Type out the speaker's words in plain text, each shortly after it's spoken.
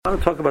I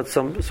want to talk about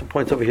some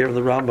points over here in the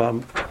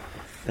Rambam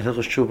and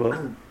Hilchos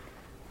Tshuva.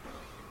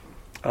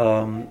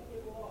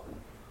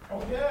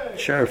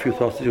 Share a few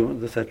thoughts to do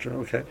with etc.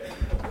 Okay.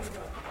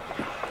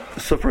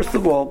 So first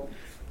of all,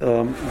 the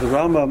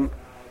Rambam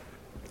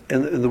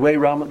and the way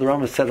the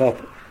Rambam is set up,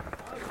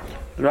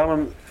 the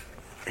Rambam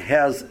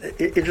has an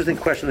interesting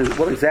question: is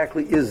what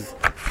exactly is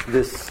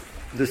this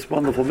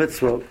wonderful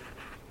mitzvah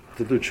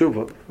to do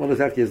tshuva? What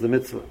exactly is the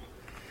mitzvah?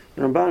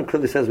 The Ramban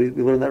clearly says we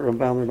learned that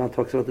Ramban. The Ramban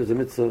talks about there's a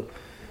mitzvah.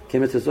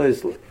 Right? So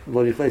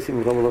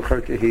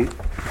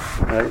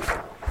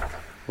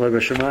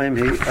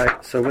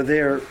over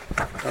there,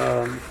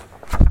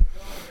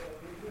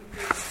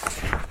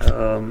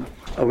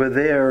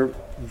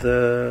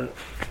 the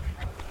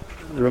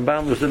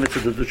Ramban was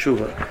limited to the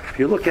tshuva. If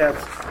you look at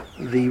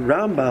the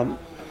Rambam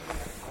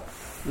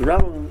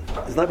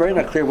is not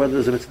clear whether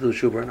there's a mitzvah to the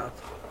tshuva or not.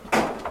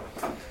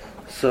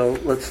 So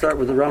let's start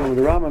with the Rambam.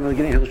 The Rambam in the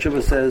beginning of the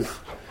tshuva says.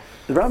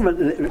 The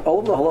Rambam, all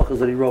of the halachas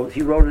that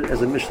he wrote it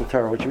as a Mishnah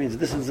Torah, which means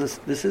this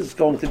is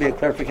going to be a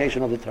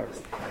clarification of the Torah.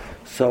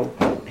 So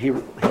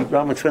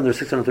Rambam explained there are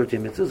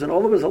 613 mitzvahs, and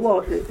all of his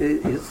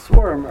his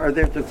swarm are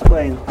there to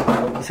explain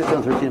the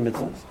 613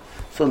 mitzvahs.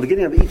 So in the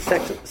beginning of each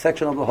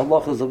section of the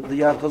halachas of the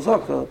Yad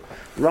Chazaka,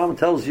 Rambam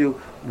tells you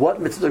what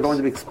mitzvahs are going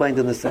to be explained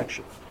in this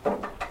section.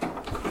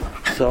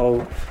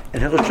 So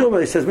in Hilchos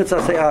Tshuva he says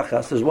mitzvah say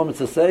achas. There's one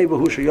mitzvah say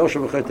v'hu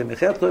sheyoshev v'chayte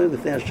mecheto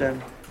l'fnei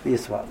Hashem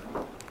v'yisvav.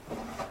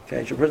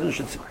 Okay, so a person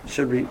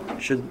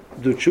should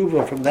do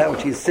tshuva from that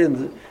which he sinned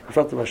in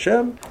front of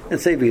Hashem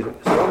and say v'ira.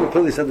 So Rambam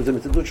clearly said there's a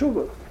mitzvah to do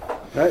tshuva,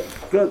 right?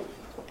 Good.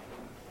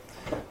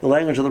 The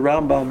language of the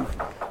Rambam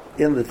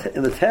in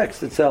the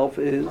text itself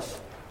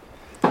is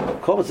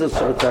kol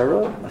mitzvah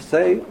Torah,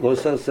 say, lo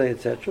say,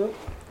 etc.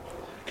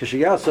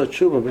 Kishiyasa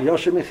tshuva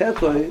v'yoshem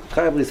mechetoi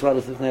chayav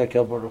l'isvadas l'fnei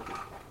Hakel Baruch Hu.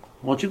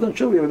 Once you've done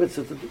tshuva, you have a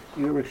mitzvah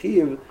you're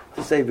rechiv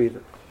to say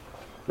v'ira.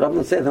 Rambam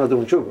doesn't say anything about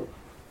doing tshuva.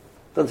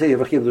 Doesn't say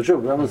Yevachiv do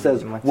tshuva. Rambam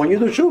says when you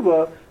do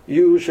tshuva,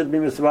 you should be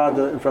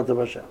misvada in front of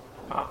Hashem.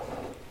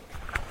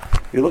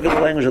 You look at the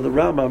language of the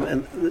Rambam,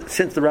 and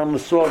since the Rambam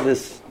saw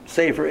this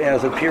sefer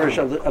as a pirush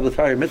of the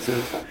Torah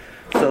mitzvahs,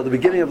 so at the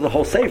beginning of the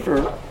whole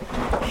sefer,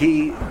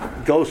 he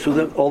goes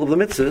through all of the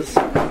mitzvahs.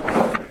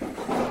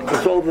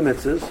 That's all of the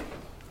mitzvahs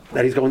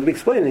that he's going to be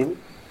explaining.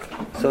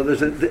 So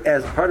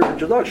as part of the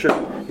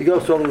introduction, he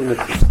goes through all of the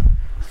mitzvahs.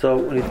 So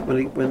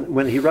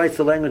when he writes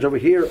the language over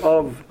here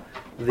of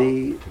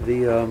the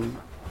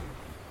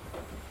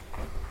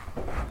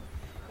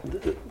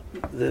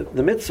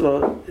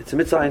mitzvah, it's a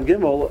mitzvah in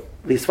Gimel.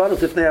 The Yisvados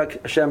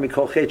Lifnei Hashem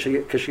Mikol Chet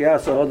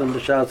Kashiyasa Odom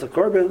B'Shas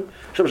HaKorban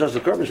Shem B'Shas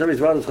HaKorban Shem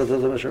Yisvados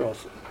Chazos HaMasher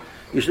Osa.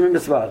 You should be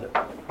mitzvah.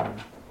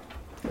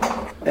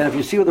 And if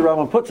you see what the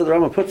Rambam puts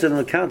it in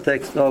the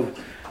context of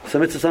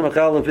some mitzvah Samach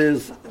Aleph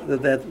is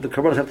that the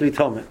korbanos have to be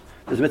tomit.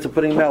 There's a mitzvah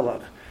putting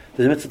melach.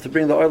 There's a mitzvah to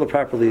bring the oil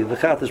properly, the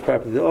chatash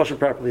properly, the osher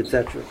properly,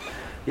 etc.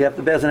 You have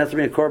the bezin has to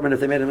bring a korban if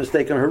they made a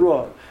mistake on her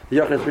raw. The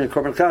yochid has to bring a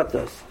korban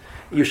katas.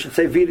 You should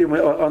say vidim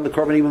on the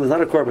korban even when there's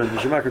not a korban. You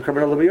should mark a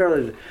korban al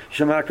you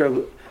should mark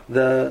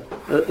the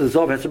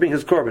zov has to bring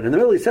his korban. In the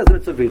middle he says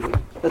it's a vidim.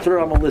 That's what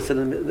Rambam listed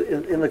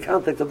in the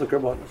context of the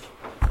korbanos.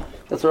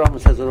 That's what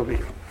Rambam says it over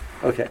here.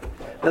 Okay.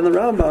 Then the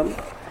Rambam,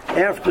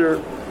 after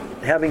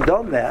having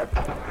done that,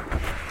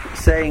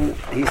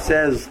 he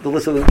says the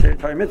list of the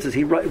Torah mitzvahs,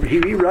 he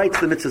rewrites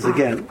the mitzvahs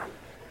again,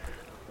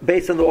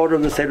 based on the order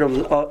of the Seder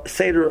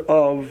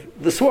of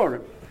the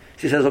Svarim.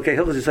 She says, okay,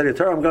 Hilchos Yisrael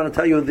Torah, I'm going to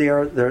tell you there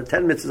are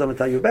 10 mitzvahs I'm going to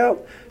tell you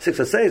about, 6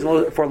 assays,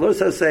 4 lo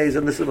assays,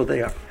 and this is what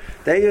they are.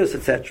 Deus,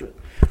 etc.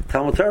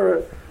 Talmud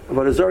Torah,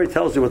 Avodah Zarah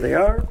tells you what they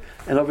are,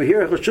 and over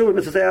here, so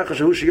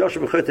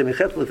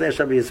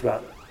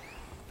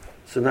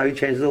now he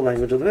changes the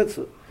language of the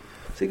mitzvah.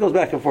 So he goes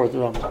back and forth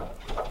around.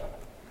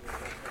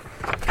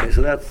 Okay,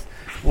 so that's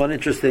one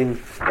interesting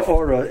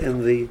aura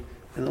in the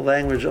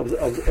language of the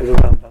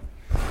Rambam.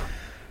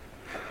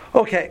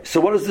 Okay,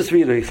 so what does this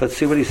read? Let's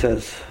see what he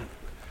says.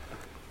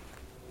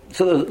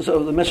 So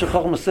the Meshech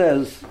Chochmah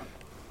says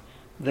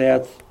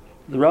that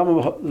the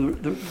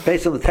Rambam,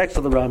 based on the text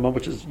of the Rambam,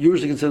 which is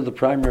usually considered the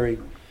primary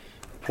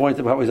point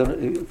of how he's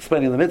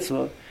explaining the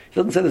mitzvah, he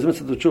doesn't say there's a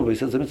mitzvah to tshuva. He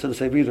says the mitzvah to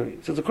say vidui.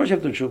 He says, of course you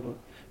have to do tshuva.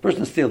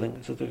 Person stealing.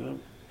 He says,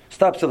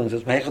 stop stealing. He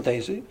says,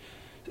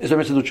 is there a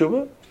mitzvah to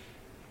tshuva?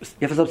 You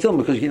have to stop stealing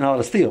because you know how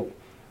to steal.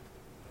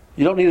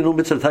 You don't need a new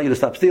mitzvah to tell you to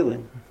stop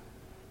stealing.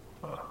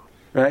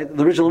 Right?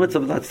 The original mitzvah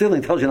of not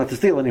stealing tells you not to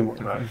steal anymore.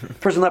 Right.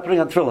 Person not putting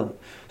on tefillin.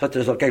 So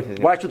there's okay.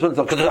 Why should you put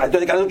on tefillin? Because I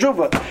don't got to do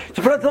tshuva.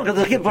 So put on tefillin because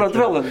the kid put on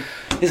tefillin.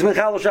 He's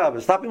Mechal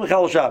Shabbos. Stop being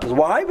Mechal Shabbos.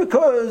 Why?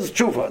 Because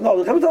tshuva. No,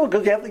 because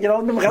you have to get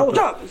on Mechal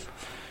Shabbos.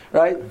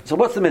 Right? So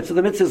what's the mitzvah?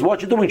 The mitzvah is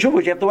what you're doing tshuva,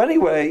 which you have to do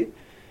anyway.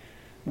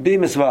 Be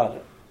misvada.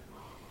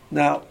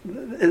 Now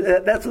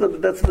that's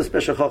the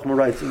special Chochmah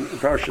writes in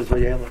Parashas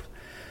Vayelech.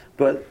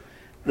 But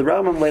the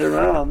Rambam later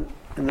on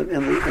in the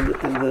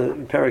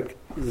Perek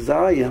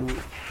Zayin,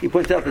 he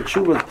points out that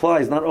tshuva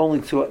applies not only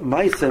to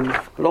maisim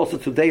but also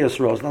to deus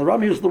ros. Now the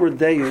Rambam uses the word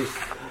deus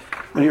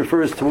when he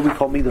refers to what we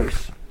call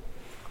midos.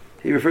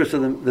 He refers to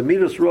the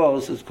midos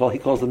ros he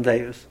calls them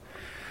deus.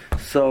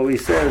 So he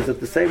says that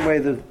the same way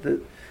that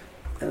the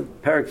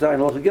Parak Zayin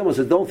Halacha Gimel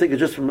says, don't think it's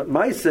just from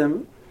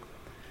Maisim.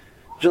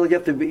 You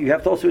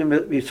have to also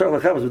be start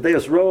lechavos with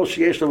Deus Rosh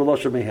Yesh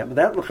Levelosha Mehem.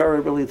 That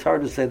lechara really it's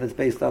hard to say that's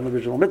based on the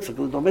original mitzvah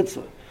because there's no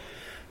mitzvah.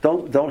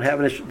 Don't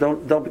have an issue.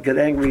 Don't get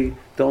angry.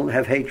 Don't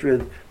have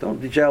hatred. Don't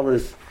be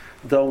jealous.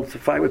 Don't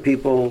fight with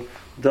people.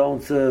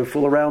 Don't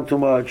fool around too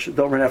much.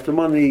 Don't run after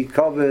money,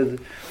 covet,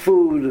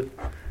 food.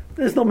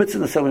 There's no mitzvah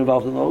necessarily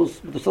involved in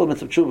those, but there's still a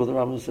mitzvah of tshuva, the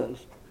Rambam says.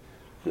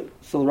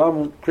 So the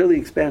Rambam clearly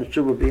expands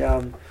tshuva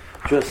beyond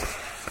just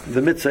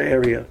the mitzvah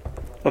area.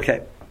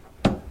 Okay.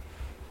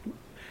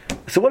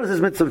 So what is this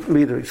mitzvah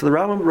midri? So the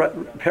Rambam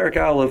Perek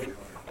Aleph,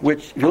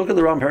 which if you look at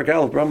the Rambam Perek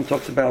Aleph, the Rambam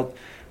talks about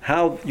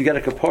how you get a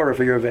kapara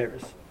for your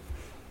averis,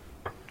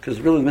 because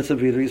really the mitzvah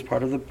midri is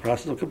part of the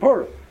process of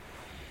kapara.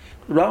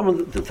 The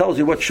Rambam tells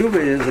you what tshuva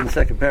is in the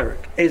second parak.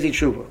 Ezi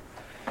tshuva.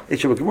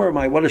 It's tshuva.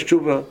 Gemara, what is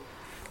tshuva?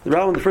 The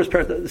Rambam in the first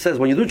parak says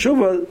when you do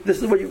tshuva,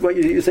 this is what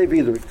you say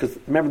vidri, because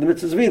remember the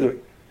mitzvah is vidri.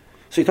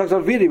 So he talks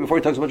about vidri before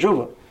he talks about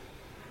tshuva,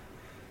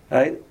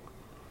 right?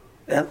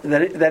 And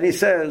then he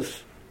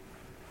says.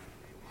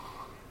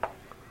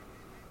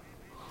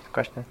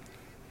 Question.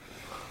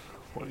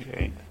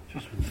 48.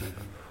 Just 1 second.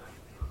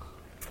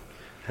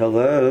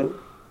 Hello.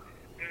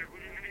 Good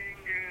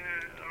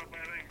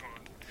evening,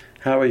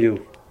 How are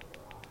you?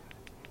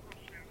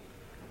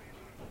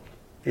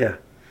 Yeah.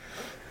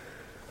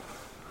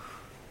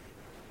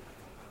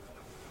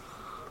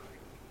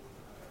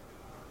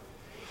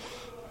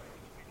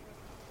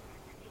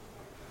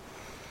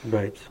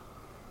 Right.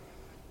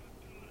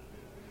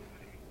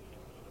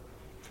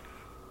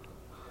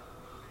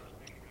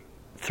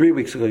 Three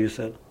weeks ago, you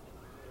said.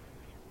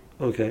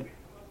 Okay.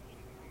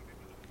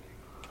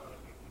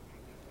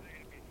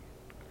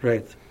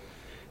 Right.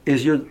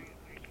 Is your